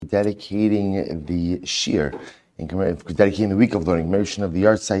dedicating the shir, dedicating the week of learning, commemoration of the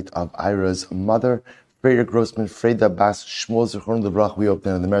yard site of Ira's mother, Freda Grossman, Freda Bas Shmuel Zechron Levrach. We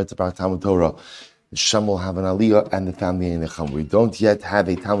open on the merits of our Talmud Torah. Shem will have an aliyah and the family in Necham. We don't yet have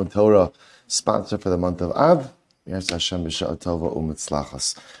a Talmud Torah sponsor for the month of Av. Yes, Hashem b'sha'at tova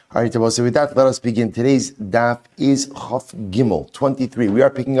u'mitzlachas. All right, so with that, let us begin. Today's daf is Chaf Gimel 23. We are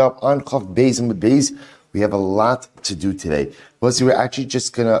picking up on Chaf Beis and Beis. We have a lot to do today. But so we're actually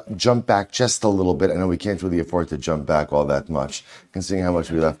just going to jump back just a little bit. I know we can't really afford to jump back all that much, considering how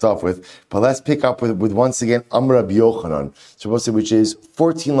much we left off with. But let's pick up with once again, Amar Rabbi Yochanan, which is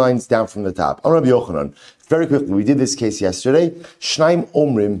 14 lines down from the top. Amar Rabbi Yochanan. Very quickly, we did this case yesterday. Shnaim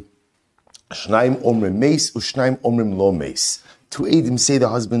omrim meis, ushnaim omrim lo meis. Two Eidim say the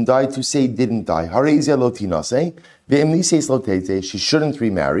husband died, two say he didn't die. Harezia lo tinase. Ve'emni says lo tete. She shouldn't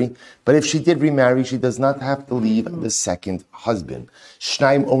remarry, but if she did remarry, she does not have to leave the second husband.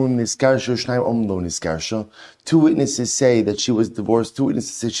 Shnaim omrim niskarsha, shnaim omrim lo niskarsha. Two witnesses say that she was divorced, two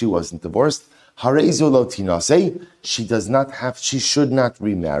witnesses say she wasn't divorced. Harezia lo tinase. She should not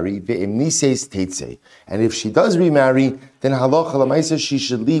remarry. Ve'emni says tete. And if she does remarry, then halacha lamaisa, she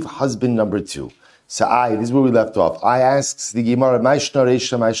should leave husband number two. So this is where we left off. I asks the Gemara, Maishna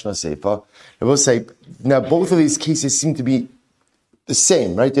Reisha, Maishna Seifa. I will say, now both of these cases seem to be the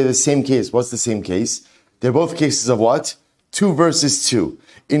same, right? They're the same case. What's the same case? They're both cases of what? 2 versus 2.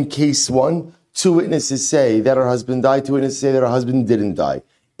 In case 1, 2 witnesses say that her husband died, 2 witnesses say that her husband didn't die.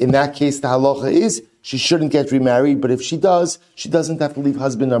 In that case, the halacha is, she shouldn't get remarried, but if she does, she doesn't have to leave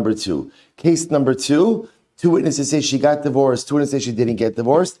husband number 2. Case number 2, 2 witnesses say she got divorced, 2 witnesses say she didn't get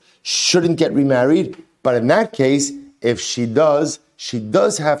divorced, shouldn't get remarried, but in that case, if she does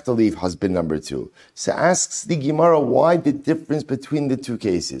have to leave husband number 2. So asks the Gemara, why the difference between the two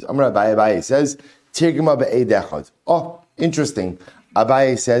cases? Amar Abaye says, Tirgma be'ed echad. Oh, interesting.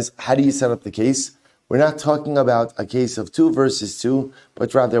 Abaye says, how do you set up the case? We're not talking about a case of 2 versus 2,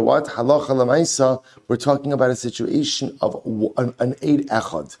 but rather what? Halacha l'maisa, we're talking about a situation of an eid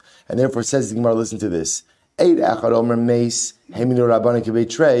echad. And therefore says the Gemara, listen to this. Eid echad omer meis, heminu rabbanik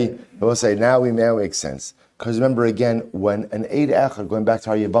beitrei. I will say, now we make sense. Because remember again, when an eid echad, going back to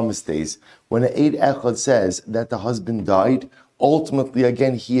our Yavamis days, when an eid echad says that the husband died, ultimately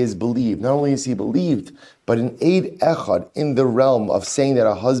again he is believed. Not only is he believed, but an eid echad in the realm of saying that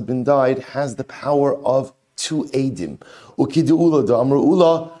a husband died has the power of 2 eidim. Ukidu'ula da amru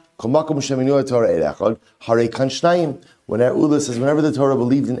ula, kamakum sheminu Torah eid echad, harei kan shnayim. When Ula says, whenever the Torah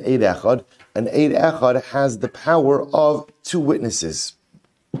believed in eid echad, an eid echad has the power of 2 witnesses.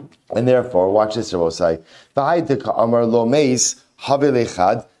 And therefore, watch this, Rabosai. V'haydeka amar lo meis havel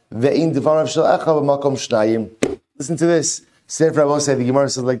echad ve'in devarav shel echad v'makom shnayim. Listen to this. Sefer Rabosai, the Gemara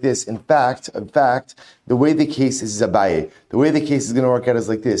says like this. In fact, the way the case is Abaye, the way the case is going to work out is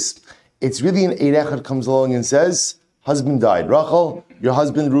like this. It's really an eid echad comes along and says, husband died. Rachel, your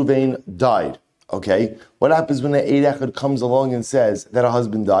husband Ruvain died. Okay, what happens when an eid echad comes along and says that a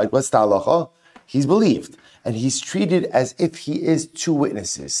husband died? What's the halacha? He's believed, and he's treated as if he is 2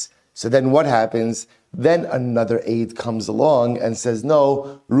 witnesses. So then what happens? Then another eid comes along and says,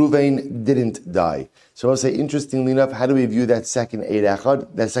 no, Ruvain didn't die. So I'll say, interestingly enough, how do we view that second eid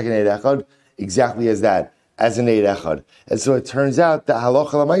echad? Exactly as that, as an eid echad. And so it turns out that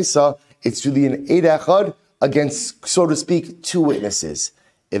halacha l'maisa, it's really an eid echad against, so to speak, 2 witnesses.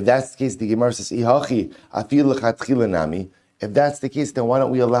 If that's the case, the Gemara says, Ihachi, afil lechatchila nami. If that's the case, then why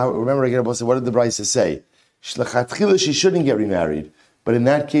don't we allow it? Remember again, what did the Brisa say? Lechatchila, she shouldn't get remarried. But in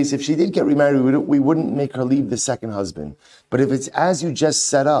that case, if she did get remarried, we wouldn't make her leave the second husband. But if it's as you just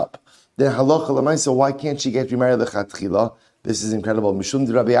set up, then halacha l'maisa, why can't she get remarried lechatchila? This is incredible. Mishum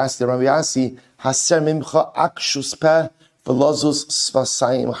de Rabbi Asi, haser mimcha akshus peh, v'lozus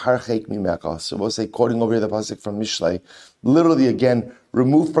svasayim harcheik mimecha. So we'll say, quoting over here the pasuk from Mishlei, literally again,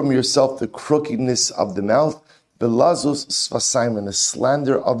 remove from yourself the crookedness of the mouth, the lazus svasayim, and the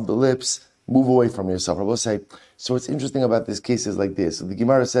slander of the lips, move away from yourself. I will say, so what's interesting about this case is like this. So the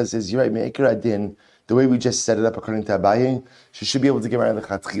Gemara says, you're right, me'ikar adin, the way we just set it up according to Abaye, she should be able to get married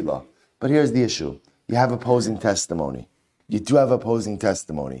lechatchila. But here's the issue. You have opposing testimony. You do have opposing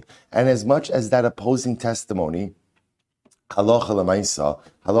testimony. And as much as that opposing testimony, halacha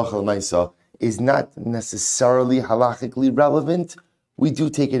l'maisa, is not necessarily halachically relevant, we do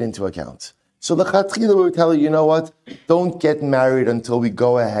take it into account. So the Chatchila would tell you, you know what? Don't get married until we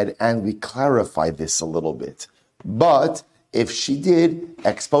go ahead and we clarify this a little bit. But if she did,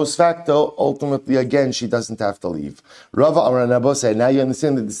 ex post facto, ultimately, again, she doesn't have to leave. Rava Amar Nabo said, now you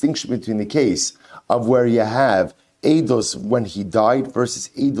understand the distinction between the case of where you have Eidos when he died versus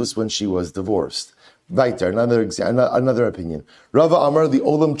Eidos when she was divorced. Weiter, another opinion. Rava Amar, the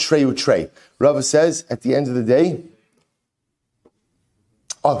Olam Treyu Trey. Rava says, at the end of the day,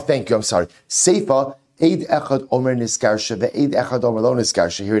 oh, thank you, I'm sorry. Seifa, Eid Echad Omer Niskarsha, the Eid Echad Omer Lo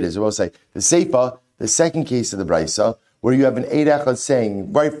Niskarsha. Here it is. We'll say, the Seifa, the second case of the Brisa, where you have an Eid Echad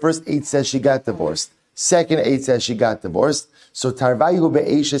saying, right, first Eid says she got divorced. Second Eid says she got divorced. So Tarvayu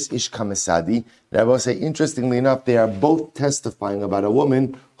Be'eshes Ish Kamesadi. And I will say, interestingly enough, they are both testifying about a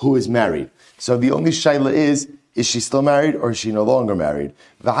woman who is married. So the only shaila is she still married or is she no longer married?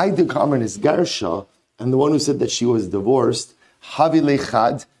 V'haidu Kamran is Garsha, and the one who said that she was divorced, Havi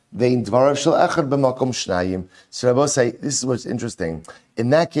Lechad, Vein Dvarav Shel Echad B'makom Shnayim. So I will say, this is what's interesting. In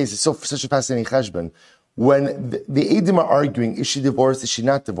that case, it's such a fascinating cheshbon. When the Eidim are arguing, is she divorced, is she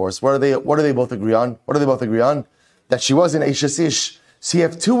not divorced? What do they both agree on? What do they both agree on? That she was an Eishes Ish. So you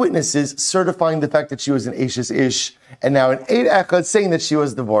have two witnesses certifying the fact that she was an Eishes Ish, and now an Eid Echad saying that she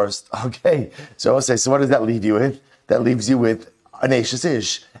was divorced. Okay, so I'll say, so what does that leave you with? That leaves you with an Eishes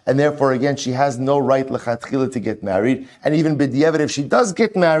Ish. And therefore, again, she has no right lechatchila to get married. And even b'diavad, if she does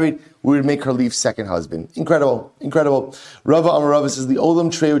get married, we would make her leave second husband. Incredible, incredible. Rava Amar Rava says the Olam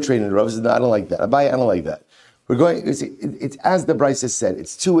Treyu Training. Rava says, no, I don't like that. Abai, I don't like that. We're going. It's as the Brisa said.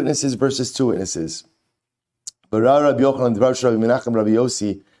 It's two witnesses versus two witnesses. And ultimately,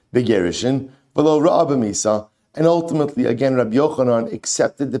 again, Rabbi Yochanan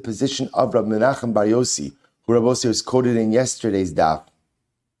accepted the position of Rabbi Menachem Bar Yossi, who Rabbi Yossi was quoted in yesterday's daf.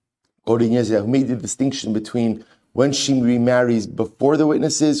 Quoting yesterday, who made the distinction between when she remarries before the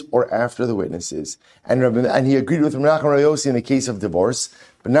witnesses or after the witnesses. And he agreed with Rabbi Menachem Bar Yossi in the case of divorce,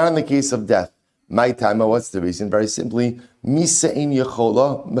 but not in the case of death. My time, what's the reason? Very simply, Misa ein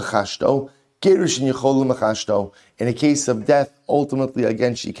yechola mechashto. In a case of death, ultimately,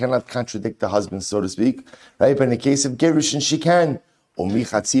 again, she cannot contradict the husband, so to speak, right? But in the case of gerushin, she can.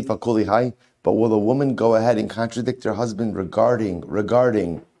 But will a woman go ahead and contradict her husband regarding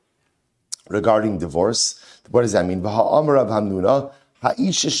divorce? What does that mean? We'll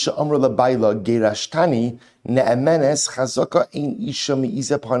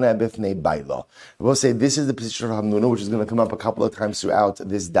say this is the position of Hamnuna, which is going to come up a couple of times throughout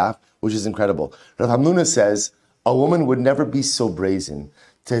this daf, which is incredible. Rav Hamnuna says a woman would never be so brazen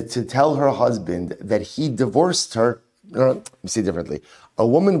to tell her husband that he divorced her. No, let me say it differently. A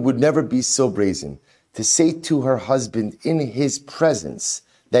woman would never be so brazen to say to her husband in his presence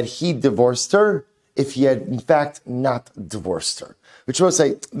that he divorced her if he had in fact not divorced her. Which will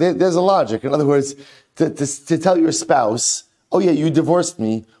say, there's a logic. In other words, to tell your spouse, oh yeah, you divorced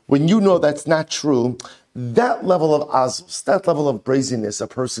me, when you know that's not true, that level of azus, that level of brazenness, a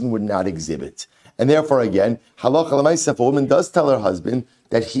person would not exhibit. And therefore, again, halacha l'maaseh, if a woman does tell her husband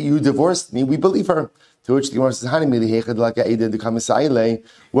that you divorced me, we believe her. To which the Gemara says,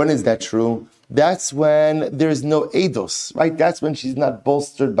 when is that true? That's when there's no eidos, right? That's when she's not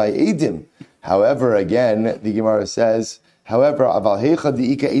bolstered by eidim. However, again, the Gemara says, however, aval heicha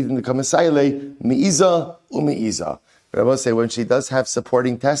diika eidim d'kamisayle mi'iza u'mi'iza. Rabbi say when she does have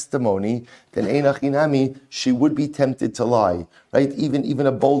supporting testimony, then einach inami, she would be tempted to lie, right? Even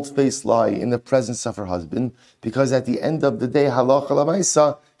a bold-faced lie in the presence of her husband, because at the end of the day, halacha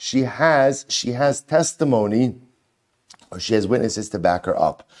l'maisa, she has testimony, or she has witnesses to back her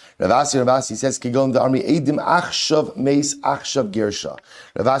up. Ravasi says, Kigon the army Eidim Achshav Meis Achshav Girsha.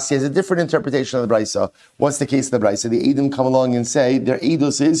 Ravasi has a different interpretation of the Brisa. What's the case of the Brisa? The Eidim come along and say, their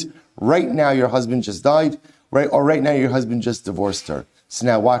Eidos is, right now your husband just died, right? Or right now your husband just divorced her. So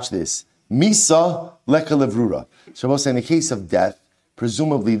now watch this. Misa Leka Levrura. So we'll say in the case of death,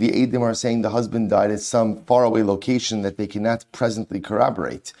 presumably the Eidim are saying the husband died at some faraway location that they cannot presently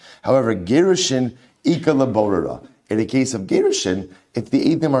corroborate. However, Gerushin Ika Leborara. In the case of Gerushin, if the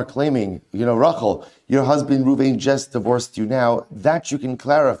Eidim are claiming, Rachel, your husband Ruvain just divorced you now, that you can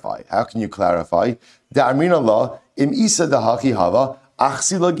clarify. How can you clarify? Da'amrin Allah, im isa dahaki hava,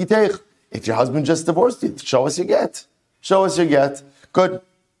 achsi lo giteich. If your husband just divorced you, show us your get. Show us your get. Good.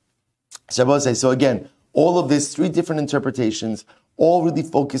 So again, all of this, three different interpretations, all really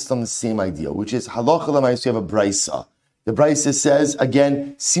focused on the same idea, which is halacha l'mayis, you have a brisa. The Brisa says,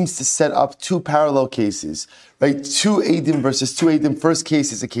 again, seems to set up two parallel cases, right? Two Eidim versus two Eidim. First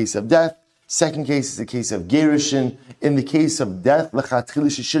case is a case of death. Second case is a case of gerushin. In the case of death,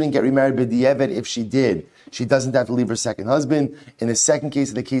 lechatchila, she shouldn't get remarried b'diavad. If she did, she doesn't have to leave her second husband. In the second case,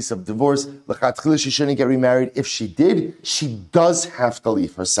 in the case of divorce, lechatchila, she shouldn't get remarried. If she did, she does have to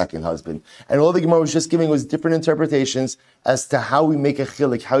leave her second husband. And all the Gemara was just giving was different interpretations as to how we make a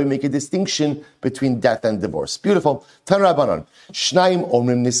chilik, how we make a distinction between death and divorce. Beautiful. Tan Rabbanon. Shnaim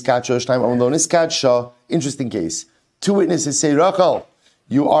omrim niskacho, shnaim omrim lo niskacho. Interesting case. Two witnesses say, Rachel,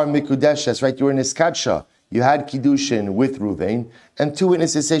 you are mikudeshes, right? You were niskadsha. You had kiddushin with Ruvain, and 2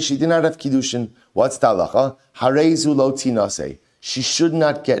 witnesses say she did not have kiddushin. What's the halacha? Harezu lo tinase. She should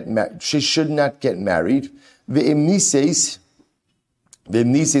not get married. She should not get married. Ve'imnises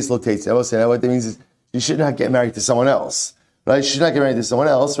lo teitze. I will say, what that means is she should not get married to someone else, right? She should not get married to someone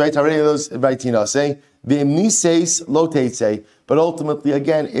else, right? Harezu right tinase. Ve'imnises lo teitze. But ultimately,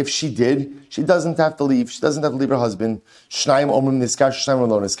 again, if she did, she doesn't have to leave. She doesn't have to leave her husband. Shnaim omrim niskarsha, shnaim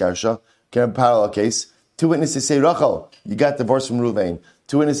lo niskarsha. Okay, a parallel case. 2 witnesses say, Rachel, you got divorced from Ruvain.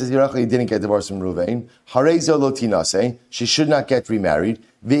 2 witnesses say, Rachel, you didn't get divorced from Ruvain. Harezo lo tinase, she should not get remarried.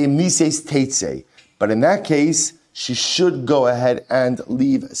 Ve'imnises teitze. But in that case, she should go ahead and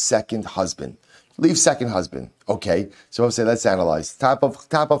leave second husband. Leave second husband. Okay, so I'll say, let's analyze. Top of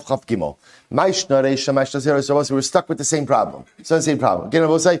Chaf Gimel. So we're stuck with the same problem. So the same problem. Again, I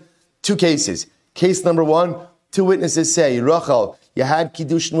will say 2 cases. Case number 1, 2 witnesses say, Rachel, you had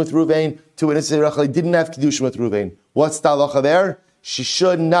kiddushin with Ruvain. 2 witnesses say, Rachel, you didn't have kiddushin with Ruvain. What's the halacha there? She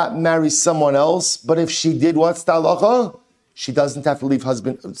should not marry someone else, but if she did, what's the halacha? She doesn't have to leave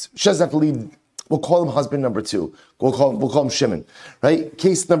husband. She doesn't have to leave. We'll call him husband number 2. We'll call him Shimon. Right?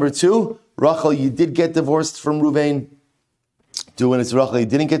 Case number 2, Rachel, you did get divorced from Ruvain. 2 witnesses, Rachel, you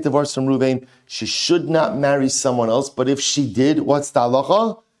didn't get divorced from Ruvain. She should not marry someone else, but if she did, what's the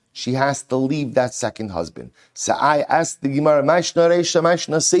halacha? She has to leave that second husband. So I asked the Gemara, why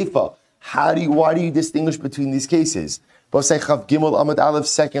do you distinguish between these cases? Interesting.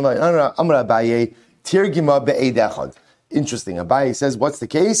 Abaye says, what's the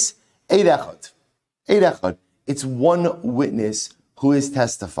case? Eid echad. It's one witness who is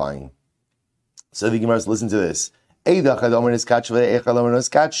testifying. So the Gemara says, listen to this. Eid echad omer niskatsha ve'echad omer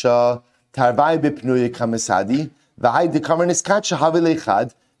niskatsha tarvai b'pnuya kamesadi v'hai dekamer niskatsha havi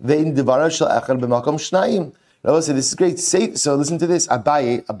lechad ve'in devara shel echad b'makom shnayim. Now listen, this is great. So listen to this.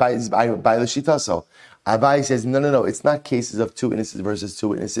 Abaye l'shitaso. Abaye says, no, it's not cases of 2 witnesses versus 2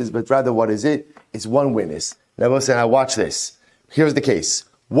 witnesses, but rather what is it? It's one witness. Now listen, now watch this. Here's the case.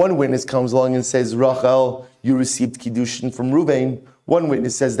 One witness comes along and says, Rachel, you received kiddushin from Ruvain. One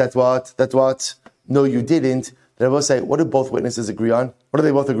witness says, that's what? No, you didn't. Then I will say, what do both witnesses agree on? What do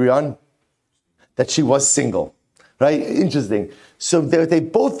they both agree on? That she was single. Right? Interesting. So what they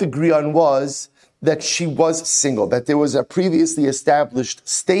both agree on was that she was single, that there was a previously established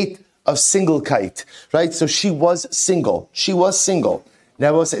state of single-kite, right? So she was single.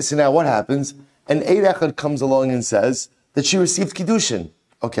 Now we'll say, so now what happens? An Eid Echad comes along and says that she received Kiddushin.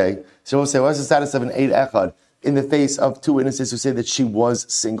 Okay, so we'll say, what's the status of an Eid Echad in the face of 2 witnesses who say that she was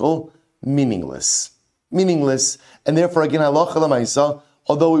single? Meaningless. And therefore, again, halacha l'maisa,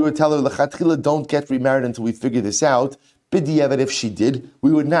 although we would tell her, l'chatchila, don't get remarried until we figure this out, b'diavad, if she did,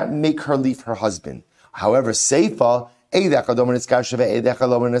 we would not make her leave her husband. However, seifa, Eid echad omer niskarsha ve'eid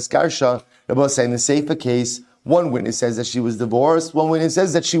echad omer niskarsha, Rabbi say in the seifa case, one witness says that she was divorced, one witness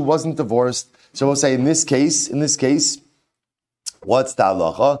says that she wasn't divorced. So we'll say in this case, what's the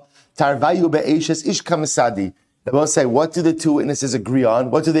halacha? Tarvayu be'eshes ish kamisadi. Rabbi say, what do the 2 witnesses agree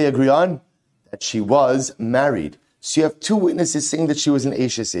on? What do they agree on? That she was married. So you have 2 witnesses saying that she was an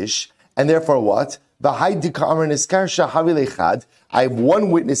eshes ish, and therefore what? I have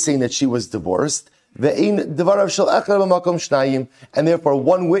one witness saying that she was divorced, and therefore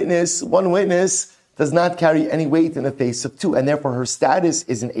one witness does not carry any weight in the face of 2, and therefore her status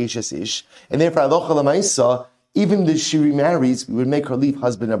is an eshes ish, and therefore even if she remarries, we would make her leave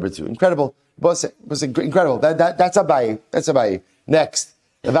husband number 2. Incredible. Incredible. That's Abaye. Next.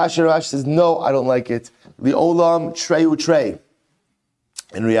 Rav says, no, I don't like it. Li'olam treyu trey.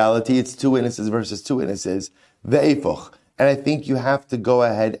 In reality, it's 2 witnesses versus 2 witnesses. Ve'efoch. And I think you have to go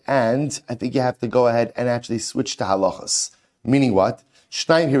ahead and actually switch to halachas. Meaning what?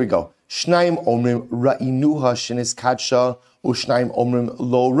 Shnaim, here we go. Shnaim omrim ra'inuha shenis katsha, u'shnaim omrim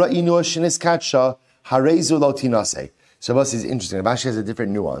lo ra'inuha shenis katsha, harezu lo tinase. So this is interesting. Rashi has a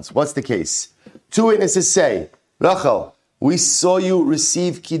different nuance. What's the case? 2 witnesses say, Rachel, we saw you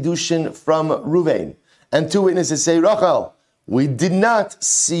receive kiddushin from Ruvain. And 2 witnesses say, Rachel, we did not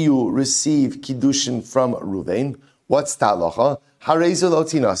see you receive kiddushin from Ruvain. What's the halacha? Harezu lo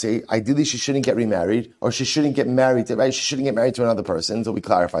tinase. Ideally, she shouldn't get remarried, or she shouldn't get married to, right? She shouldn't get married to another person. So we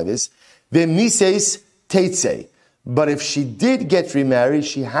clarify this. V'nises teitze. But if she did get remarried,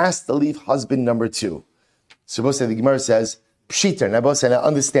 she has to leave husband number 2. So the Gemara says, Pshiter. Now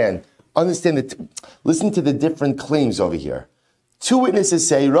understand that. Listen to the different claims over here. 2 witnesses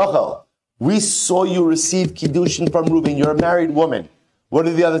say, Rachel, we saw you receive kiddushin from Reuben. You're a married woman. What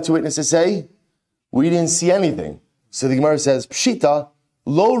did the other 2 witnesses say? We didn't see anything. So the Gemara says, Pshita,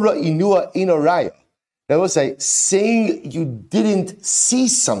 lo ra'inua inoraya. I will say, saying you didn't see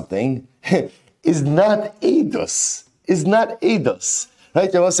something is not edus. Is not edus.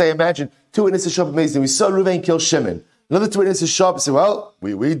 Right? I will say, imagine two witnesses show up amazing. We saw Reuven kill Shimon. Another two witnesses show up and say, well,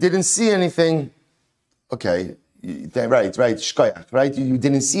 we didn't see anything. Okay, right, shkoyach, right? You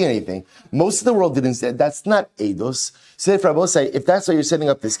didn't see anything. Most of the world didn't see it. That's not edus. So therefore, I will say, if that's why you're setting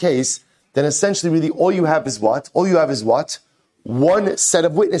up this case, then essentially really all you have is what? All you have is what? One set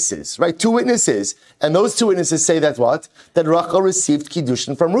of witnesses, right? Two witnesses. And those two witnesses say that what? That Rachel received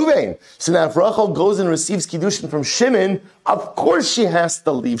Kiddushin from Reuven. So now if Rachel goes and receives Kiddushin from Shimon, of course she has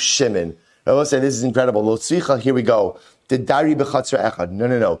to leave Shimon. I will say this is incredible. Lo tzricha, here we go. The dari b'chatzar echad.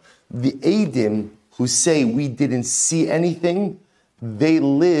 No. The Eidim who say we didn't see anything, they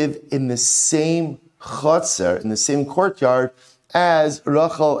live in the same chatzar, in the same courtyard, as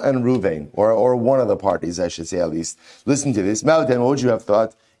Rachel and Reuven, or one of the parties, I should say at least. Listen to this. Ma'oden, what would you have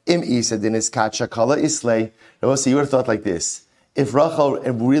thought? Im isa dinis kacha kala islay. You would have thought like this. If Rachel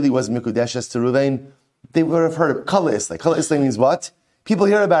really was mikudeshes to Reuven, they would have heard of kala islay. Kala islay means what? People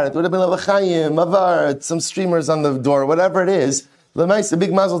hear about it. It would have been a l'chaim, avar, some streamers on the door, whatever it is. A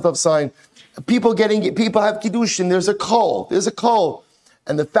big mazel tov sign. People have kiddushin. There's a call.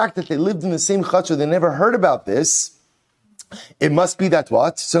 And the fact that they lived in the same chatzor, they never heard about this. It must be that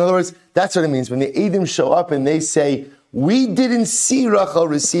what? So in other words, that's what it means. When the Eidim show up and they say, we didn't see Rachel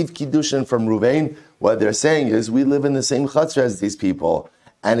receive Kiddushin from Reuven, what they're saying is, we live in the same chatzor as these people.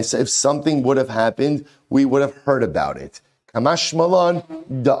 And if something would have happened, we would have heard about it. Kamash Malon,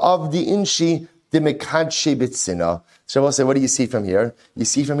 the Avdi Inshi, the Mekadshe Bitsina. So I'll say, what do you see from here? You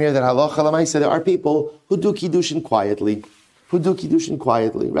see from here that halacha l'maisa, there are people who do Kiddushin quietly.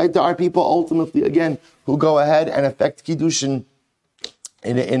 Right? There are people ultimately, again, who go ahead and affect Kiddushin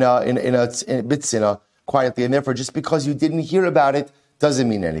in a bitsina quietly, and therefore, just because you didn't hear about it doesn't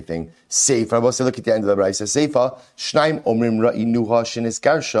mean anything. Seifa, Rabbi say, look at the end of the Brayso. Seifa, Shnaim Omrim Ra'inuha Shenis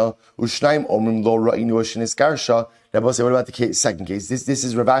Garsha, Ushnaim Omrim Lo Ra'inuha Shenis Garsha. Rabbi say, what about the second case? This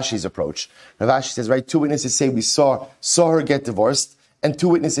is Rav Ashi's approach. Rav Ashi says, right, two witnesses say we saw her get divorced, and two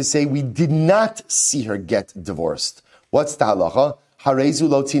witnesses say we did not see her get divorced. What's the halacha? Harezu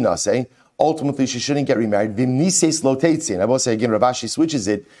lo tinase. Ultimately, she shouldn't get remarried. V'nises lo teitzin. I will say again, Rav Ashi switches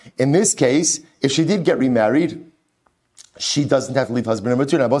it. In this case, if she did get remarried, she doesn't have to leave husband number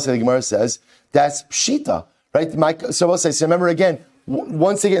two. And I will say the Gemara says that's pshita, right? So I will say. So remember again,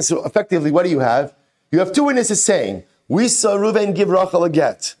 once again. So effectively, what do you have? You have two witnesses saying we saw Reuven give Rachel a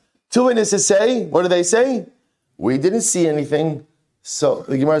get. Two witnesses say, what do they say? We didn't see anything. So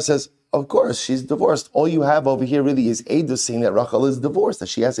the Gemara says, of course, she's divorced. All you have over here really is Eidos saying that Rachel is divorced, that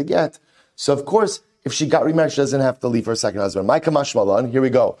she has a get. So of course, if she got remarried, she doesn't have to leave her second husband. Here we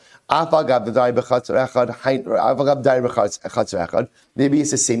go. Maybe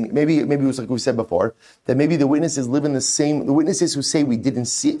it's the same. Maybe it was like we said before, that maybe the witnesses live in the same, the witnesses who say we didn't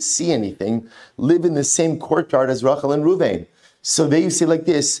see anything, live in the same courtyard as Rachel and Reuven. So they say like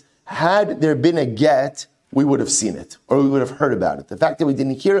this, had there been a get, we would have seen it, or we would have heard about it. The fact that we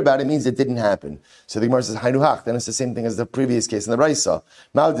didn't hear about it means it didn't happen. So the Gemara says, Hainu hach, then it's the same thing as the previous case in the Brayso.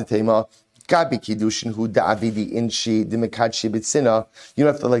 Ma'odetema, gabi kiddushin hu da'avidi inshi dimekadshi bitsina. You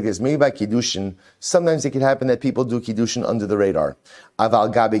don't have to like this. Maybe by kiddushin, sometimes it can happen that people do kiddushin under the radar.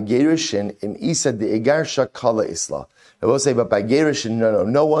 Aval gabi gerishin im isa de egarsha kala isla. I will say, but by gerishin,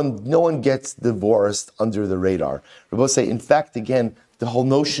 no one gets divorced under the radar. I will say, in fact, again, the whole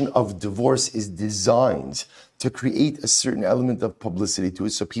notion of divorce is designed to create a certain element of publicity to it,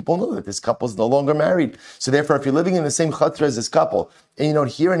 so people know that this couple is no longer married. So therefore, if you're living in the same chatra as this couple, and you don't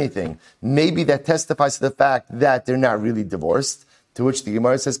hear anything, maybe that testifies to the fact that they're not really divorced, to which the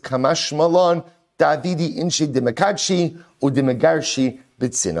Gemara says, Kamash Malon, Davidi Inshi Demekadshi, Udemegarshi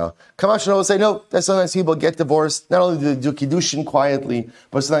Bitsina. Kamash will say, no, that sometimes people get divorced, not only do they do Kiddushin quietly,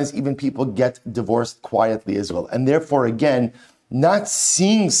 but sometimes even people get divorced quietly as well. And therefore, again, not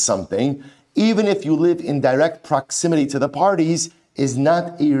seeing something, even if you live in direct proximity to the parties, is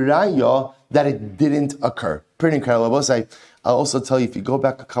not a raya that it didn't occur. Pretty incredible. I'll also tell you, if you go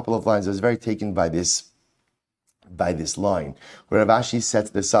back a couple of lines, I was very taken by this line, where Rav Ashi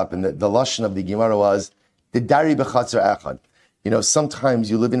sets this up, and the lashon of the Gemara was, the dari b'chatzar echad.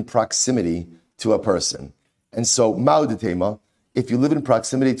 Sometimes you live in proximity to a person. And so, ma'odetema, if you live in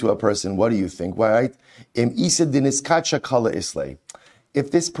proximity to a person, what do you think? Why, right? If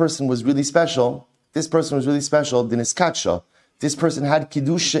this person was really special, diniskacha, this person had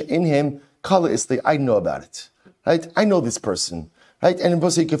kiddusha in him, kala islay, I know about it. Right? I know this person. Right? And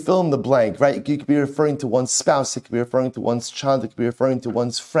also you could fill in the blank, right? You could be referring to one's spouse, it could be referring to one's child, it could be referring to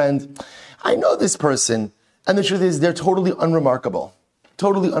one's friend. I know this person. And the truth is, they're totally unremarkable.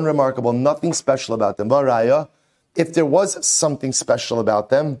 totally unremarkable, nothing special about them. Varaya, if there was something special about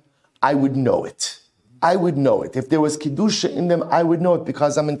them, I would know it. I would know it. If there was Kedusha in them, I would know it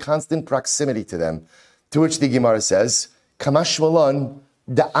because I'm in constant proximity to them. To which the Gemara says, Kamash Malon,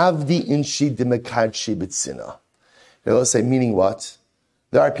 da'avdi inshi demekadshi b'tzina. They'll say, meaning what?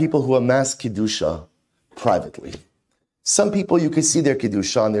 There are people who amass Kedusha privately. Some people, you can see their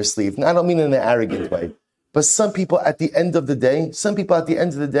Kedusha on their sleeve. And I don't mean in an arrogant way. But some people at the end of the day,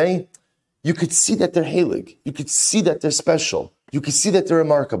 you could see that they're halig. You could see that they're special. You could see that they're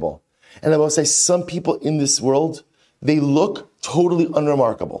remarkable. And I will say, some people in this world, they look totally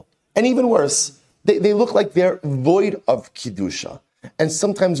unremarkable. And even worse, they look like they're void of Kedusha. And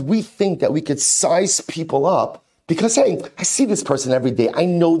sometimes we think that we could size people up because, hey, I see this person every day. I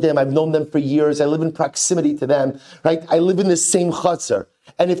know them. I've known them for years. I live in proximity to them, right? I live in the same chutzner.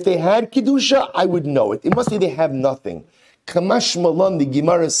 And if they had Kedusha, I would know it. It must be they have nothing. Kamash Malan, the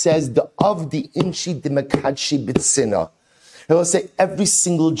Gemara says, the avdi inchi demekadshi b'tzina. It will say every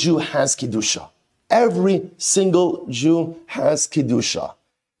single Jew has Kedusha. Every single Jew has Kedusha.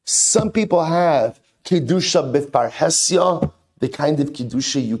 Some people have Kedusha b'parhesya, the kind of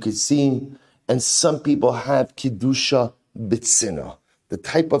Kedusha you could see, and some people have Kedusha b'tzina, the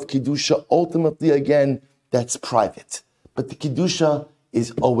type of Kedusha, ultimately, again, that's private. But the Kedusha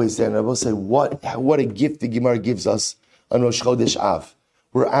is always there. And I will say, what a gift the Gemara gives us on Rosh Chodesh Av,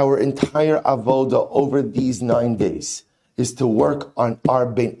 where our entire avoda over these 9 days is to work on our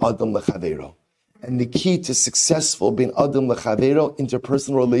Bein Adam L'Chavero. And the key to successful Bein Adam L'Chavero,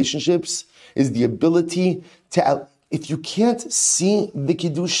 interpersonal relationships, is the ability to, if you can't see the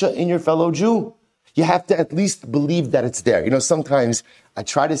Kedusha in your fellow Jew, you have to at least believe that it's there. You know, sometimes I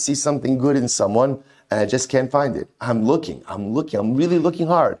try to see something good in someone and I just can't find it. I'm really looking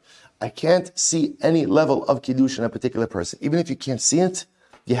hard. I can't see any level of Kedusha in a particular person. Even if you can't see it,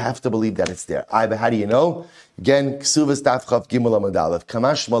 you have to believe that it's there. But how do you know? Again, Ksuvas Daf Chav Gimel Amud Aleph.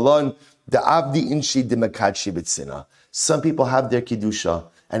 Kamash Malon, da'avdi inshi demekadshi b'tzina. Some people have their Kedusha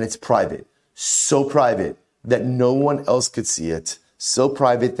and it's private. So private that no one else could see it. So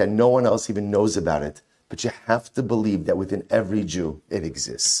private that no one else even knows about it. But you have to believe that within every Jew, it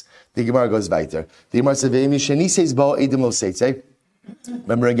exists. The Gemara goes weiter. The Gemara says,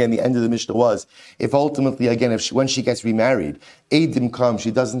 remember again, the end of the Mishnah was, if ultimately, again, when she gets remarried, Eidim comes,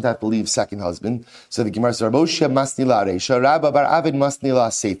 she doesn't have to leave second husband. So the Gemara says, Rabba bar Avid masnila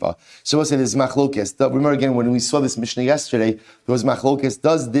seifa. So we'll say this machlokes. Remember again, when we saw this Mishnah yesterday, there was machlokes.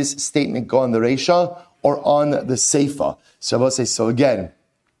 Does this statement go on the Reisha or on the Seifa? So we'll say, so again,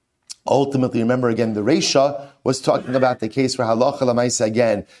 ultimately, remember again, the Reisha was talking about the case where halacha l'maisa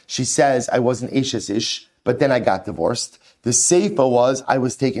again. She says, I wasn't Eshes Ish, but then I got divorced. The Seifa was, I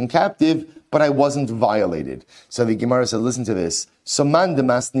was taken captive, but I wasn't violated. So the Gemara said, listen to this. So man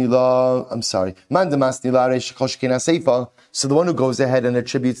demasnila Reisha koshkena Seifa. So the one who goes ahead and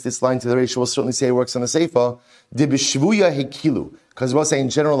attributes this line to the Reisha will certainly say it works on the Seifa. De b'shvuya hekilu. Because we'll say in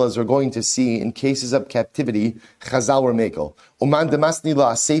general, as we're going to see, in cases of captivity, chazal were mekel. Uman demasni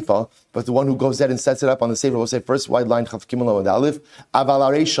la seifa, but the one who goes ahead and sets it up on the seifa will say first wide line chaf gimel amud aleph. Aval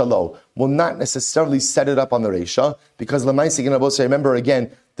reisha lo will not necessarily set it up on the reisha because l'maisik and we'll say remember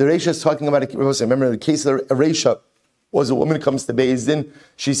again the reisha is talking about remember the case of the reisha was a woman who comes to Beis Din.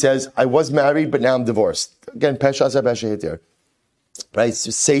 She says I was married but now I'm divorced. Again pesha pesha hitir. Right, so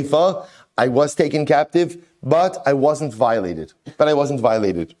seifa. I was taken captive, but I wasn't violated. To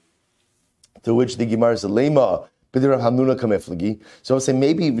which the Gemara said, Lema, but Rav Hamnuna kameflagi. So I'll say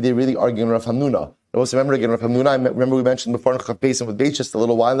maybe they're really arguing Rav Hamnuna. I also remember again, Rav Hamnuna, I remember we mentioned before in Chav Beis with Beis just a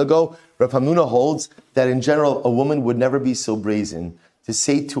little while ago, Rav Hamnuna holds that in general, a woman would never be so brazen to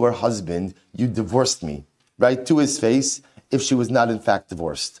say to her husband, you divorced me, right, to his face, if she was not in fact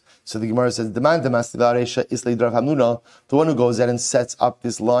divorced. So the Gemara says, the one who goes ahead and sets up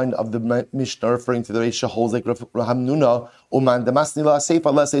this line of the Mishnah referring to the Reisha holds like Rav Hamnuna,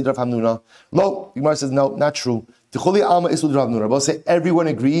 Lo, the Gemara says, no, not true. Both say everyone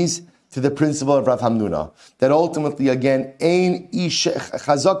agrees to the principle of Rav Hamnuna, that ultimately, again,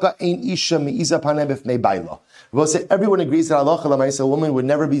 both say everyone agrees that a woman would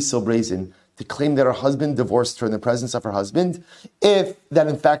never be so brazen to claim that her husband divorced her in the presence of her husband, if that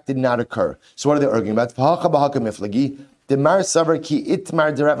in fact did not occur. So what are they arguing about? Demar savar ki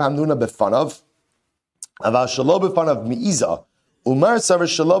itmar de Rav Hamnuna befanav, aval shalo befanav mi'iza, umar savar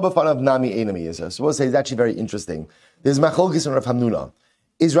shalo befanav nami eina mi'iza. So we'll say it's actually very interesting. There's machlokes in Rav Hamnuna.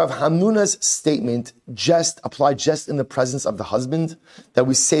 Is Rav Hamnuna's statement applied just in the presence of the husband? That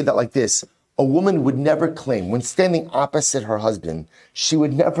we say that like this, a woman would never claim, when standing opposite her husband, she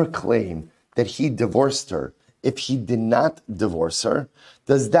would never claim that he divorced her if he did not divorce her,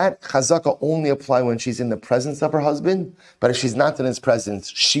 does that chazaka only apply when she's in the presence of her husband? But if she's not in his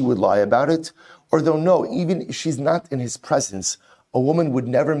presence, she would lie about it? Or though no, even if she's not in his presence, a woman would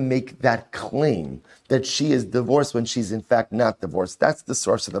never make that claim that she is divorced when she's in fact not divorced. That's the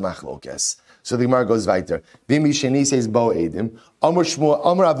source of the machlokes. So the Gemara goes weiter. V'mi sheni says bo edim. Amar Shmuel,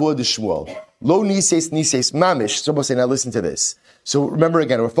 Amar Avua de Shmuel. Lo nises mamish. So we'll say, now listen to this. So remember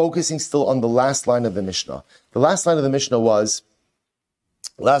again, we're focusing still on the last line of the Mishnah. The last line of the Mishnah was,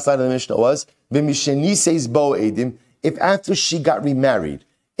 V'mi sheni says bo edim. If after she got remarried,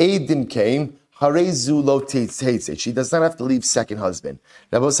 edim came, harezu lo teitze. She does not have to leave second husband.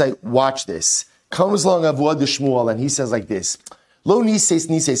 Now we'll say, watch this. Comes along Avua de Shmuel and he says like this. Lo nises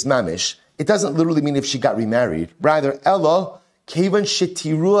mamish. It doesn't literally mean if she got remarried. Rather, Ella, kevan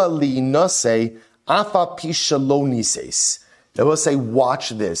shetirua li'inase, afa pisha lo nises. They will say, watch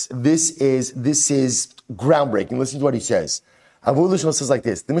this. This is groundbreaking. Listen to what he says. Avua de Shmuel says like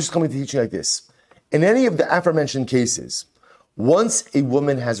this. The Mishnah is coming to teach you like this. In any of the aforementioned cases, once a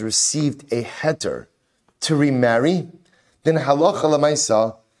woman has received a heter to remarry, then halacha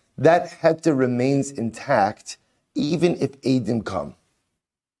l'maisa, that heter remains intact even if Eidim come.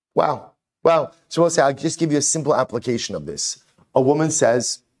 Wow. So we'll say, I'll just give you a simple application of this. A woman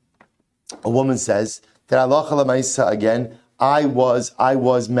says that halacha l'maisa again, I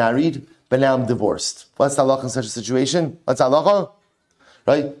was married, but now I'm divorced. What's the halacha in such a situation? What's the halacha?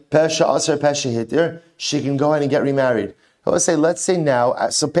 Right? Pesha asar pesha hitir. She can go ahead and get remarried. Let's say now,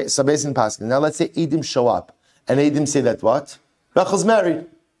 so based in Paskin, now let's say Eidim show up, and Eidim say that what? Rachel's married.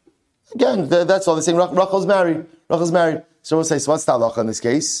 Again, that's all they're saying, Rachel's married. So we'll say, so what's the halacha in this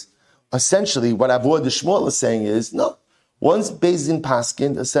case? Essentially, what Avua de Shmuel is saying is, no. Once Beis Din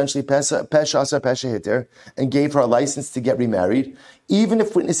Paskin, essentially Pesha Asar Pesha Hitter, and gave her a license to get remarried, even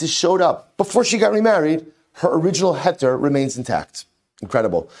if witnesses showed up before she got remarried, her original heter remains intact.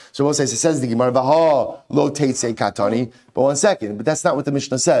 Incredible. So we'll say, it says the Gemara, Vaha lo teitze katani. But 1 second, but that's not what the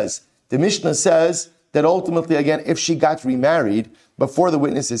Mishnah says. The Mishnah says that ultimately, again, if she got remarried before the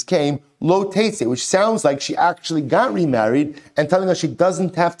witnesses came, lo teitze, which sounds like she actually got remarried and telling us she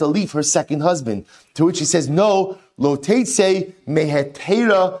doesn't have to leave her second husband. To which he says, no, lo teitze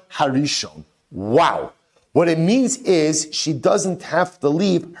mehetera harishon. Wow. What it means is she doesn't have to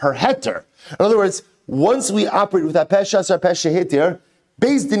leave her heter. In other words, once we operate with that pesha asar pesha hitir,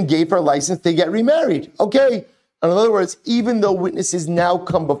 Beis Din gave her a license to get remarried. Okay. In other words, even though witnesses now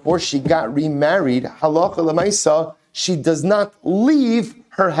come before she got remarried, halacha l'maisa, she does not leave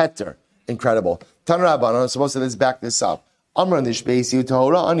her heter. Incredible. Tan Rabbanan, I'm supposed to let's back this up. Amran dishbeisi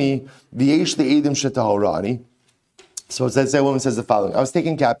tahorani, v'yesh le'edim shetahorani. So let's say a woman says the following. I was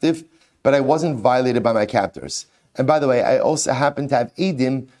taken captive, but I wasn't violated by my captors. And by the way, I also happen to have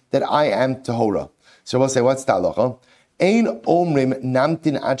edim that I am tahora. So we'll say, what's the halacha? Ein omrim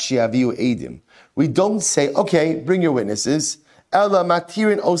namtin ad sheyaviu edim. We don't say, okay, bring your witnesses. Ella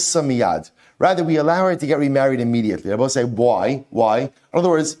matirin osamiyad. Rather, we allow her to get remarried immediately. I will say, why? In other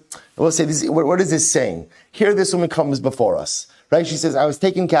words, I will say, what is this saying? Here, this woman comes before us, right? She says, I was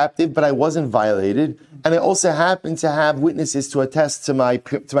taken captive, but I wasn't violated, and I also happen to have witnesses to attest to my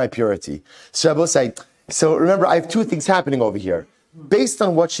purity. So I will say, so remember, I have two things happening over here. Based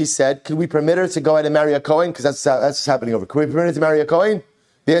on what she said, could we permit her to go ahead and marry a Kohen? Because that's what's happening over. Could we permit her to marry a Kohen?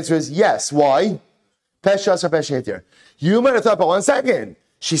 The answer is yes. Why? Pesha asar pesha hitir. You might have thought, but 1 second.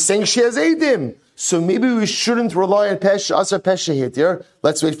 She's saying she has Eidim. So maybe we shouldn't rely on Pesha asar pesha hitir.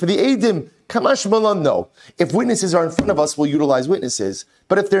 Let's wait for the Eidim. Kamash malan, no. If witnesses are in front of us, we'll utilize witnesses.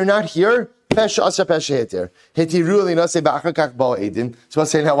 But if they're not here, Pesha asar pesha hitir. Hitiru linase ba'achakak ba Eidim. So I'll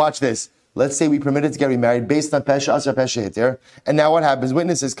say, now watch this. Let's say we permitted to get remarried based on Pesha asar pesha hitir. And now what happens?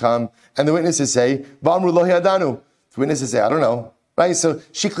 Witnesses come, and the witnesses say, V'amru lo hiadanu. The witnesses say, I don't know. Right? So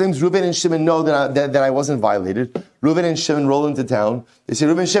she claims Reuven and Shimon know that I wasn't violated. Reuven and Shimon roll into town. They say,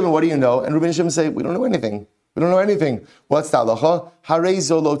 Reuven and Shimon, what do you know? And Reuven and Shimon say, we don't know anything. What's the halacha? Harei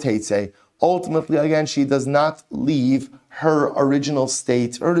zolo teitze. Ultimately, again, she does not leave her original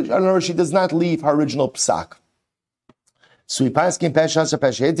state, or she does not leave her original psak. So we pass in pesha asar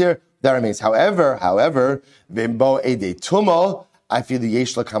pesha hitir, that remains. However, vimbo ede tumo, I feel the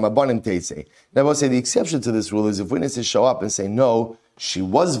yesh lakama bonim teitze. Now I will say the exception to this rule is if witnesses show up and say, no, she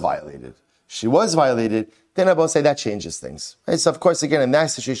was violated, then I will say that changes things. Right? So of course, again, in that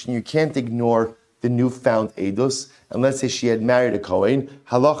situation, you can't ignore the newfound edus. And let's say she had married a Kohen,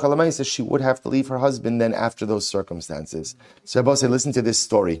 halacha l'maisa, she would have to leave her husband then after those circumstances. So I will say, listen to this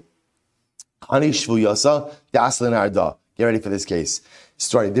story. Ani shvu yasa, the aslin arda. Get ready for this case.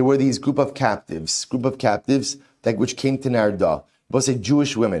 Story. There were these group of captives that which came to Narda. Both say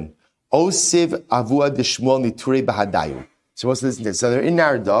Jewish women. Osiv avua de Shmuel niture bahadayu. So let's listen to this. So they're in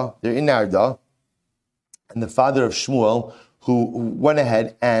Narda, and the father of Shmuel, who went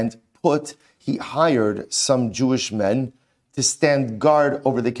ahead and he hired some Jewish men to stand guard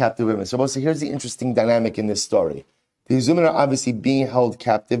over the captive women. So here's the interesting dynamic in this story. These women are obviously being held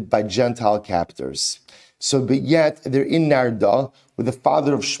captive by Gentile captors. So, but yet they're in Narda, where the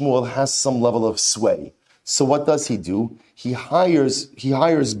father of Shmuel has some level of sway. So what does he do? He hires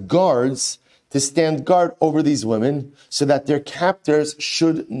guards to stand guard over these women so that their captors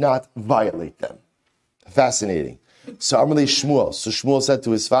should not violate them. Fascinating. So Amrli Shmuel. So Shmuel said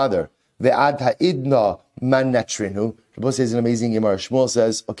to his father, Ve'ad ha'idna man natrinu. Shmuel says an amazing Gemara. Shmuel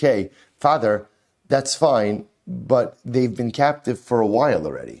says, okay, father, that's fine, but they've been captive for a while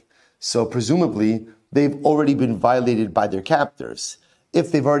already. So presumably, they've already been violated by their captors.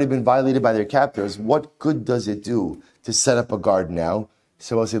 If they've already been violated by their captors, what good does it do to set up a guard now?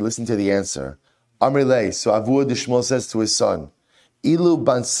 So I'll say, listen to the answer. Amrle, so Avua de Shmuel says to his son, Ilu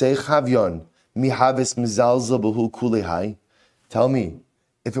bansei chavyon mihavis mizalza b'hu kulehai. Tell me,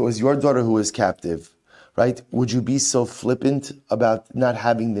 if it was your daughter who was captive, right, would you be so flippant about not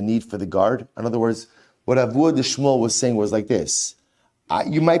having the need for the guard? In other words, what Avua de Shmuel was saying was like this.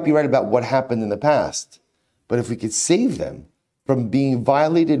 You might be right about what happened in the past, but if we could save them from being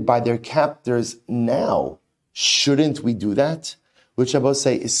violated by their captors now, shouldn't we do that? Which I will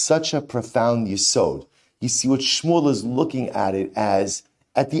say is such a profound yesod. You see, what Shmuel is looking at it as,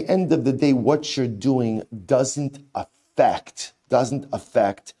 at the end of the day, what you're doing doesn't affect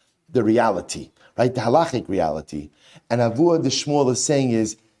the reality, right? The halachic reality. And Avua de Shmuel is saying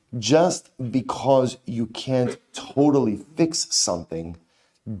is, just because you can't totally fix something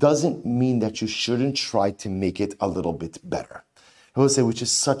doesn't mean that you shouldn't try to make it a little bit better. I will say, which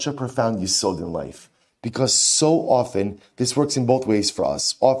is such a profound yesod in life. Because so often, this works in both ways for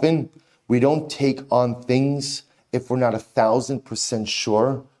us. Often, we don't take on things if we're not 1,000%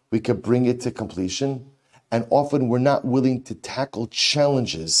 sure we could bring it to completion. And often, we're not willing to tackle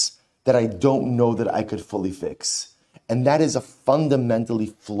challenges that I don't know that I could fully fix. And that is a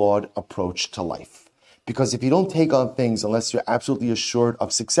fundamentally flawed approach to life. Because if you don't take on things unless you're absolutely assured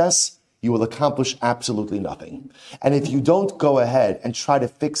of success, you will accomplish absolutely nothing. And if you don't go ahead and try to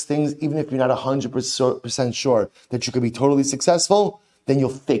fix things, even if you're not 100% sure that you could be totally successful, then you'll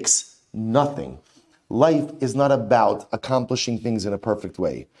fix nothing. Life is not about accomplishing things in a perfect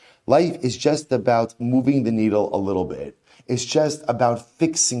way. Life is just about moving the needle a little bit. It's just about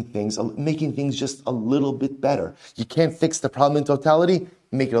fixing things, making things just a little bit better. You can't fix the problem in totality,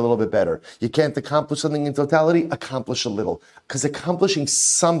 make it a little bit better. You can't accomplish something in totality, accomplish a little. Because accomplishing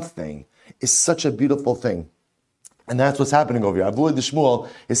something is such a beautiful thing. And that's what's happening over here. Avua de Shmuel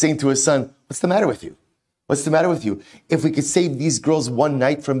is saying to his son, what's the matter with you? What's the matter with you? If we could save these girls one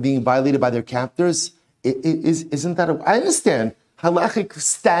night from being violated by their captors, isn't that I understand, halachic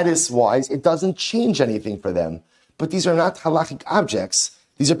status-wise, it doesn't change anything for them. But these are not halachic objects.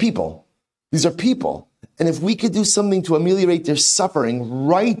 These are people. These are people. And if we could do something to ameliorate their suffering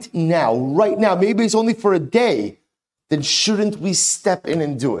right now, maybe it's only for a day, then shouldn't we step in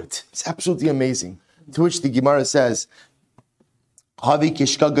and do it? It's absolutely amazing. To which the Gemara says, so I'll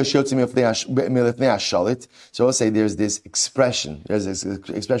say there's this expression in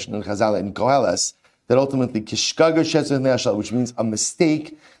Chazal and Koheles, that ultimately, which means a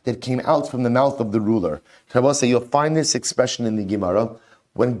mistake that came out from the mouth of the ruler. I will say you'll find this expression in the Gemara.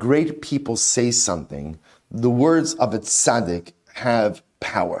 When great people say something, the words of a tzaddik have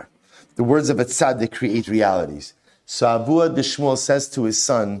power. The words of a tzaddik create realities. So Avua de Shmuel says to his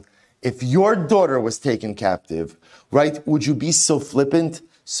son, if your daughter was taken captive, right, would you be so flippant?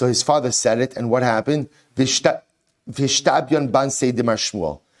 So his father said it, and what happened? V'shtabyon ban seidimar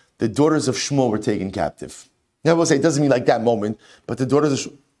Shmuel. The daughters of Shmuel were taken captive. Now, I will say, it doesn't mean like that moment, but the daughters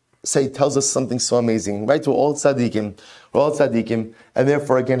of Shmuel tells us something so amazing, right? We're all tzaddikim, and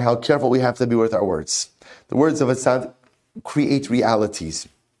therefore, again, how careful we have to be with our words. The words of a tzaddik create realities.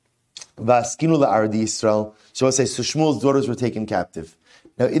 V'askinu la'ardi Yisrael. So I'll say, so Shmuel's daughters were taken captive.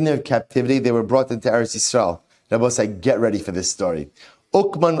 Now, in their captivity, they were brought into Eretz Yisrael. Now, I will say, get ready for this story.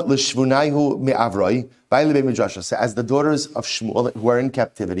 Ukman l'shvunayhu me'avroi. So as the daughters of Shmuel who are in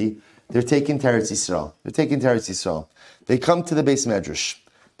captivity, they're taken to Eretz Yisrael. They come to the Beis Medrash.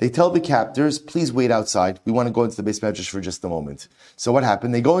 They tell the captors, please wait outside. We want to go into the Beis Medrash for just a moment. So what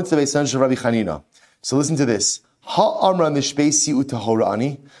happened? They go into the Beis Medrash of Rabbi Chanina. So listen to this. So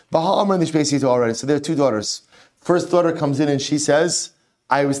there are two daughters. First daughter comes in and she says,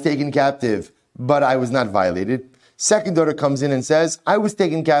 I was taken captive, but I was not violated. Second daughter comes in and says, I was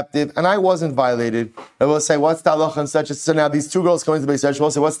taken captive and I wasn't violated. I will say, what's the halacha and such? So now these two girls come into the Beis We'll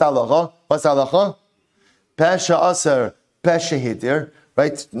say, what's the halacha? What's the halacha? Pesha aser, pesha hitir.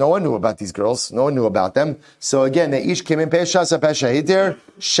 Right? No one knew about these girls. No one knew about them. So again, they each came in pesha aser, pesha hitir,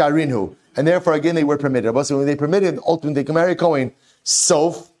 sharinhu. And therefore, again, they were permitted. So when they permitted, ultimately they can marry Cohen.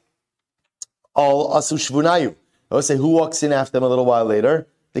 Sof, all asu shvunayu. I will say, who walks in after them a little while later?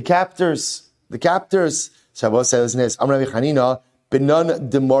 The captors. The captors. Shabbos says this, Amrav Chanina, Benan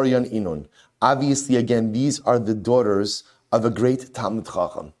Demorion Inun. Obviously, again, these are the daughters of a great Talmid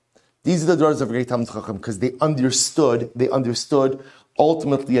Chacham. These are the daughters of a great Talmid Chacham because they understood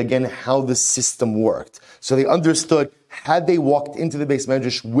ultimately, again, how the system worked. So they understood, had they walked into the Beis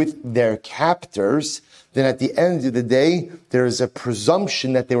Medrash with their captors, then at the end of the day, there is a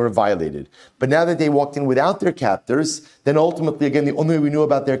presumption that they were violated. But now that they walked in without their captors, then ultimately, again, the only way we knew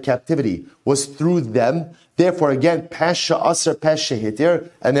about their captivity was through them. Therefore, again, Pesha Asr, Pesha Hitir,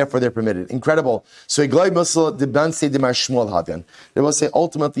 and therefore they're permitted. Incredible. So, they will say,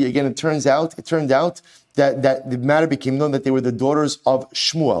 ultimately, again, it turned out that the matter became known that they were the daughters of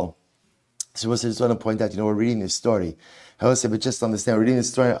Shmuel. So, I just want to point out, we're reading this story. I will say, but just understand, we're reading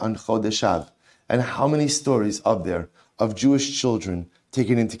this story on Chodesh Av. And how many stories of Jewish children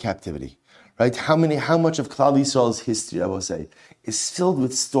taken into captivity, right? How much of Klal Yisrael's history, I will say, is filled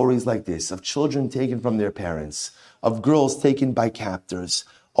with stories like this, of children taken from their parents, of girls taken by captors,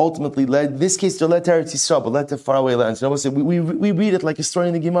 ultimately led, in this case, they're led to Eretz Yisrael, but led to faraway lands. I will say, we read it like a story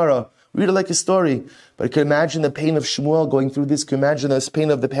in the Gemara. We read it like a story. But I can imagine the pain of Shmuel going through this. Can imagine the pain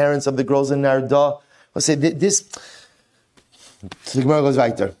of the parents of the girls in Narda. I will say, this, so the Gemara goes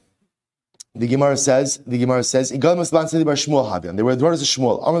weiter. The Gemara says, they were the daughters of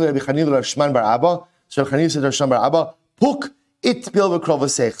Shmuel. Amar Rabbi Chanina Rav Shimon bar Abba. So Rabbi Chanina said to Rav Shimon bar Abba, Puk it bil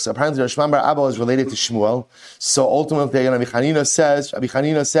v'krovosech. So apparently Rav Shimon bar Abba is related to Shmuel. So ultimately, Rabbi Chanina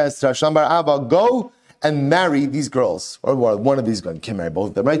says to Rav Shimon bar Abba, go and marry these girls. Or one of these girls. You can't marry both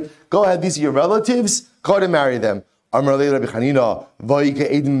of them, right? Go ahead, these are your relatives. Go ahead and marry them. Amar Rabbi Chanina, Vayike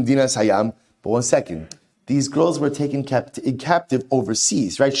Edim Dinas Hayam. But 1 second. These girls were taken captive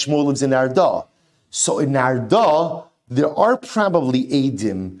overseas, right? Shmuel lives in Narda. So in Narda, there are probably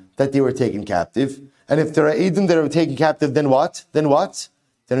Eidim that they were taken captive. And if there are Eidim that were taken captive, then what? Then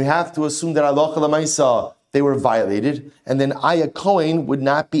we have to assume that Allah Lamaisa, they were violated. And then Aya Cohen would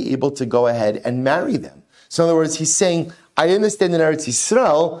not be able to go ahead and marry them. So in other words, he's saying, I understand in Eretz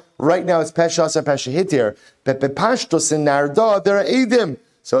Yisrael, right now it's Pesha Asa Pesha Hitir, but Pashtos in Narda, there are Eidim.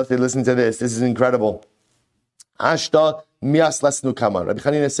 So if they listen to this is incredible. Ashta mias lesnu kama. Rabbi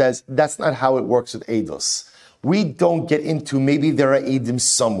Chanina says that's not how it works with Eidos. We don't get into maybe there are Eidim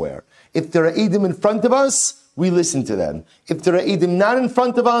somewhere. If there are Eidim in front of us, we listen to them. If there are Eidim not in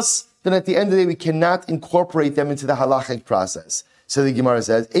front of us, then at the end of the day we cannot incorporate them into the halachic process. So the Gemara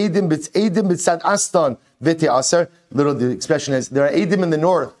says Eidim b'tzad astan v'te aser. The expression is there are Eidim in the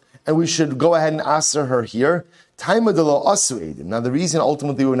north, and we should go ahead and aser her here. Taima de lo asu Eidim. Now the reason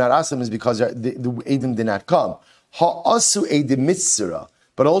ultimately we were not aser is because the Eidim did not come. Ha'asu Eidim mitzvah.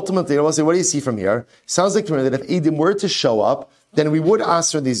 But ultimately, I will say, what do you see from here? Sounds like to me that if Eidim were to show up, then we would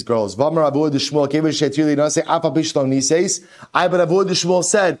answer these girls. But Abu Shmuel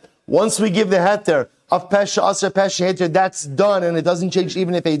said, once we give the heter of Pesha Asra Pesha heter, that's done, and it doesn't change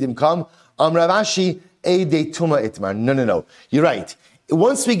even if Eidim come. Ravashi Eidei Tuma Itmar. No. You're right.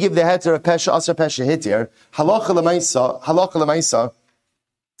 Once we give the heter of Pesha Asra Pesha heter, halacha l'maisa,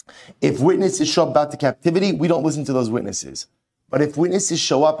 if witnesses show up about the captivity, we don't listen to those witnesses. But if witnesses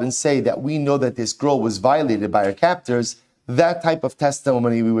show up and say that we know that this girl was violated by her captors, that type of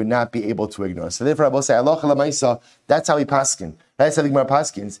testimony we would not be able to ignore. So therefore, I will say, halacha l'maisa, that's how we paskin. That's how the Gemara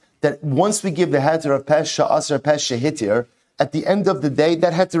paskins. That once we give the heter of Pesha Asr Pesha Hitir, at the end of the day,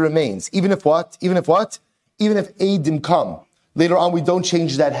 that heter remains. Even if what? Even if Eidim come. Later on, we don't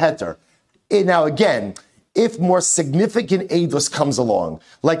change that heter. Now again, if more significant Eidos comes along,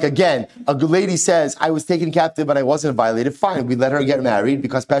 like again, a lady says, I was taken captive but I wasn't violated, fine, we let her get married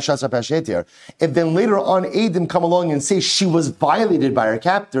because Peshas or Peshetir. If then later on Eidim come along and say she was violated by her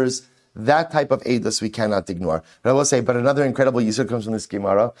captors, that type of Eidos we cannot ignore. But I will say, but another incredible yisur comes from this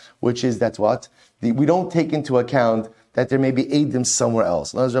Gemara, which is that what? We don't take into account that there may be Eidim somewhere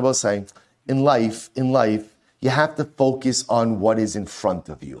else. As Rabbi was saying, in life, you have to focus on what is in front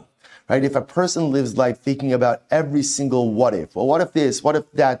of you. Right? If a person lives life thinking about every single what if, well, what if this, what if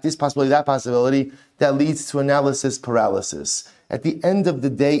that, this possibility, that possibility, that leads to analysis paralysis. At the end of the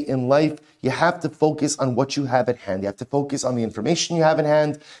day in life, you have to focus on what you have at hand. You have to focus on the information you have in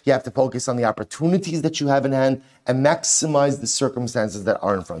hand. You have to focus on the opportunities that you have in hand and maximize the circumstances that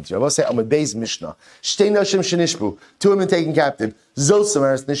are in front of you. I will say, Amud Beis Mishnah. Shtei nashim shenishbu. 2 women taken captive. Zos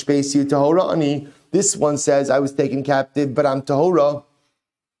samaras nishbeisi tahora ani. This one says, I was taken captive, but I'm tahora.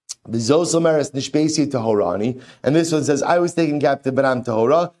 And this one says, I was taken captive, but I'm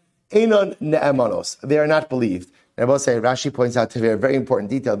tahora. Einon ne'emanos. They are not believed. And I will say, Rashi points out to a very important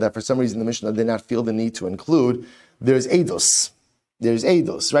detail that for some reason the Mishnah did not feel the need to include. There's eidos. There's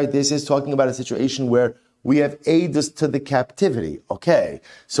eidos, right? This is talking about a situation where we have eidos to the captivity. Okay.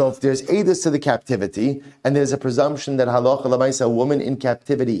 So if there's eidos to the captivity, and there's a presumption that halacha l'maisa, a woman in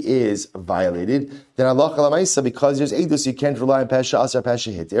captivity is violated, then halacha l'maisa, because there's eidos, you can't rely on pesha asar,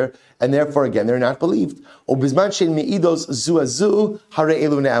 pesha hitir, and therefore again, they're not believed. Now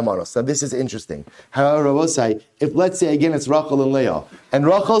this is interesting. If let's say again it's Rachel and Leah, and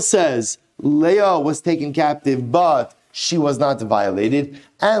Rachel says, Leah was taken captive, but she was not violated.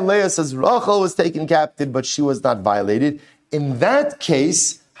 And Leah says Rachel was taken captive, but she was not violated. In that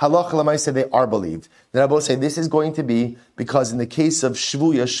case, halacha l'maisa, they are believed. Then I will say this is going to be because in the case of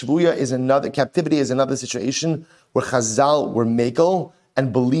shvuya is another, captivity is another situation where Chazal were mekel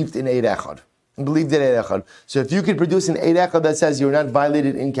and believed in Eid Echad. So if you could produce an Eid Echad that says you're not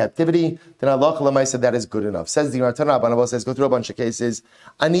violated in captivity, then halacha l'maisa, that is good enough. Says the Gemara Tanah, says go through a bunch of cases.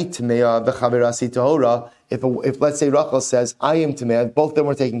 Ani tmeya v'chaverasi tahora. If let's say Rachel says I am tmeya, both of them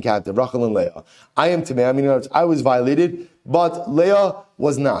were taken captive, Rachel and Leah. I am tmeya, meaning I was violated, but Leah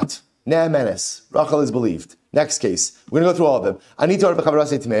was not. Ne'emenes. Rachel is believed. Next case, we're going to go through all of them. Ani tahora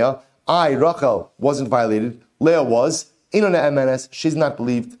v'chaverasi tmeya. I, Rachel, wasn't violated. Leah was. Ino ne'emenes. She's not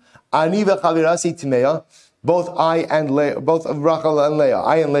believed. Ani v'chaverasi tmeya, both I and Leah, both of Rachel and Leah,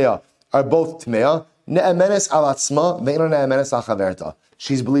 I and Leah are both tmeya. Ne'emenes al atzma, ve'ino ne'emenes al chaverta.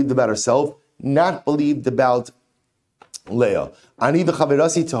 She's believed about herself, not believed about Leah. Ani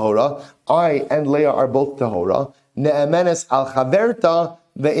v'chaverasi tahora, I and Leah are both tahora. Ne'emenes al chaverta,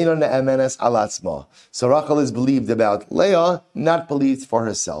 ve'ino ne'emenes al atzma. So Rachel is believed about Leah, not believed for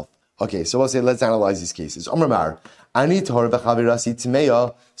herself. Okay, so we'll say, let's analyze these cases. Omar Mar, Ani tahor v'chaverasi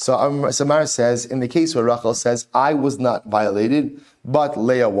tmeya. So Mar says, in the case where Rachel says, I was not violated, but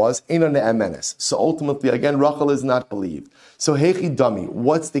Leah was, ino ne'emenes. So ultimately, again, Rachel is not believed. So hechi dami,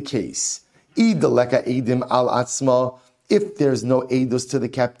 what's the case? Idaleka edim al atzma. If there's no eidos to the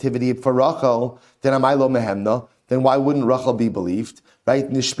captivity for Rachel, then amai lo mehemna. Then why wouldn't Rachel be believed? Right?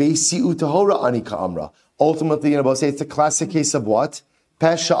 Nishpei si'u tahora ani ka'amra. Ultimately, say it's a classic case of what?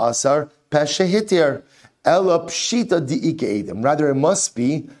 Pesha asar, pesha hitir. Ela pshita di'ika edim. Rather, it must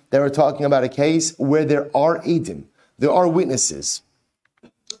be that we're talking about a case where there are edim. There are witnesses.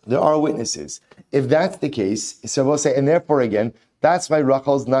 If that's the case, so we'll say, and therefore again, that's why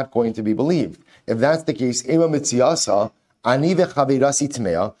Rachel is not going to be believed. If that's the case, Ema mitziasa, ani v'chaverasi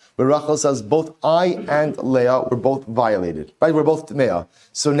tmeya, where Rachel says both I and Leah were both violated. Right? We're both tmeya.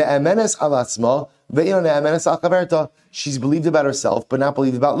 So ne'emenes al atzma, ve'ino ne'emenes al chaverta. She's believed about herself, but not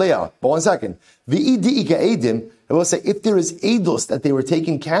believed about Leah. But one second. V'idi ika edim, I will say, if there is eidos that they were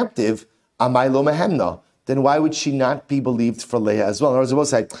taken captive, amai lo mehemna, then why would she not be believed for Leah as well? In other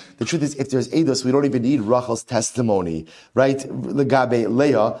words, I will say, the truth is, if there's eidos, we don't even need Rachel's testimony, right? Legabe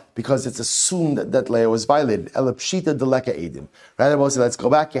Leah, because it's assumed that Leah was violated. Elapshita deleka edim. Right? I will say, let's go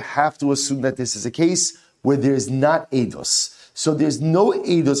back. You have to assume that this is a case where there is not eidos. So there's no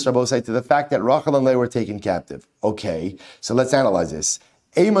eidos, Rabbi say, to the fact that Rachel and Leah were taken captive. Okay, so let's analyze this.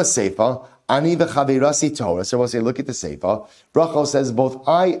 Ema Seifa, Ani v'chaverasi tahora. So we'll say, look at the Seifa. Rachel says, both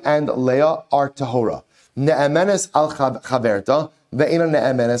I and Leah are tahora. Ne'emenes al chaverta, ve'ina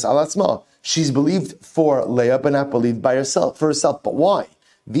ne'emenes al atzma. She's believed for Leah, but not believed by herself, for herself. But why?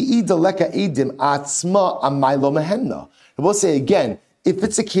 V'ida leka edim atzma amai lo mehemna. We'll say again, if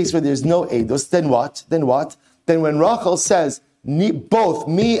it's a case where there's no eidos, then what? Then when Rachel says, both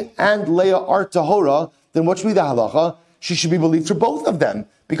me and Leah are tahora, then what should be the halacha? She should be believed for both of them.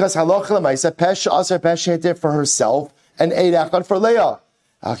 Because halacha l'maisa, pesha asar pesha heter for herself, and eid echad for Leah.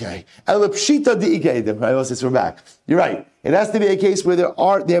 Okay. Elapshita di'ika edim. Right, we're back. You're right. It has to be a case where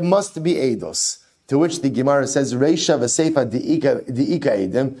there must be eidos. To which the Gemara says, Reisha v'seifa di'ika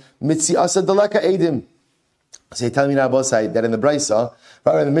edim, mitzi asa deleka edim. So you tell me now, that in the Brisa,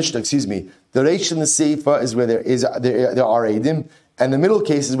 or in the Mishnah, the Reish and the Seifa is where there are Eidim, and the middle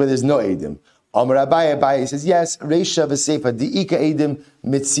case is where there's no Eidim. Amar Abaye says, yes, Reisha v'Seifa di'ika Eidim,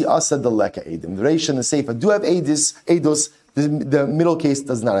 mitziasa deleka Eidim. The Reish and the Seifa do have Eidos, the middle case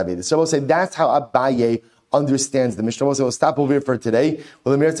does not have Eidos. So I will say that's how Abaye understands the Mishnah. So we'll stop over here for today.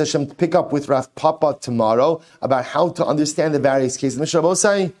 We'll Emir Hashem pick up with Rav Papa tomorrow about how to understand the various cases. Mishnah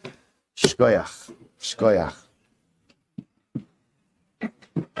Bosai, Shkoyach. Shkoyach.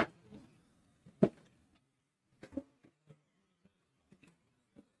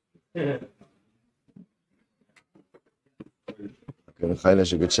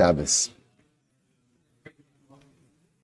 Good Shabbos.